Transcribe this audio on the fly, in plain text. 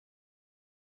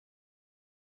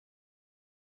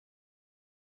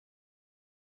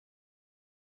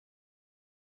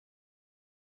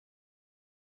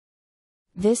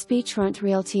This Beachfront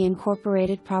Realty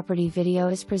Incorporated property video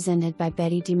is presented by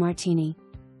Betty DeMartini.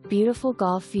 Beautiful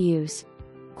golf views.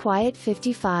 Quiet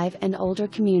 55 and older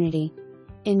community.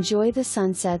 Enjoy the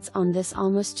sunsets on this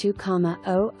almost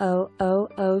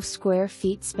 2,000 square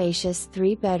feet spacious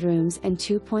 3 bedrooms and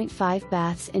 2.5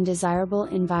 baths in desirable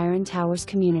Environ Towers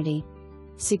Community.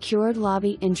 Secured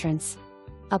lobby entrance.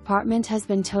 Apartment has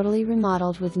been totally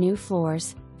remodeled with new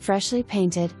floors, freshly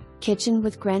painted, kitchen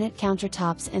with granite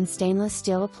countertops and stainless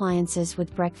steel appliances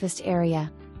with breakfast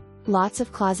area. Lots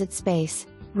of closet space,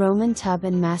 Roman tub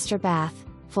and master bath,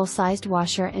 full-sized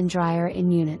washer and dryer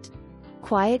in unit.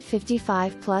 Quiet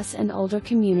 55 plus and older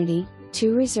community,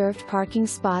 2 reserved parking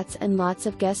spots and lots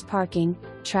of guest parking,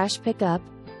 trash pickup,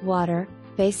 water,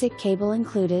 basic cable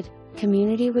included,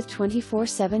 community with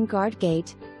 24/7 guard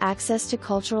gate, access to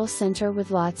cultural center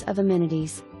with lots of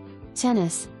amenities.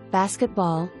 Tennis,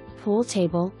 basketball, pool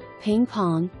table, ping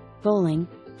pong, bowling,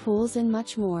 pools and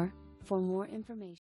much more. For more information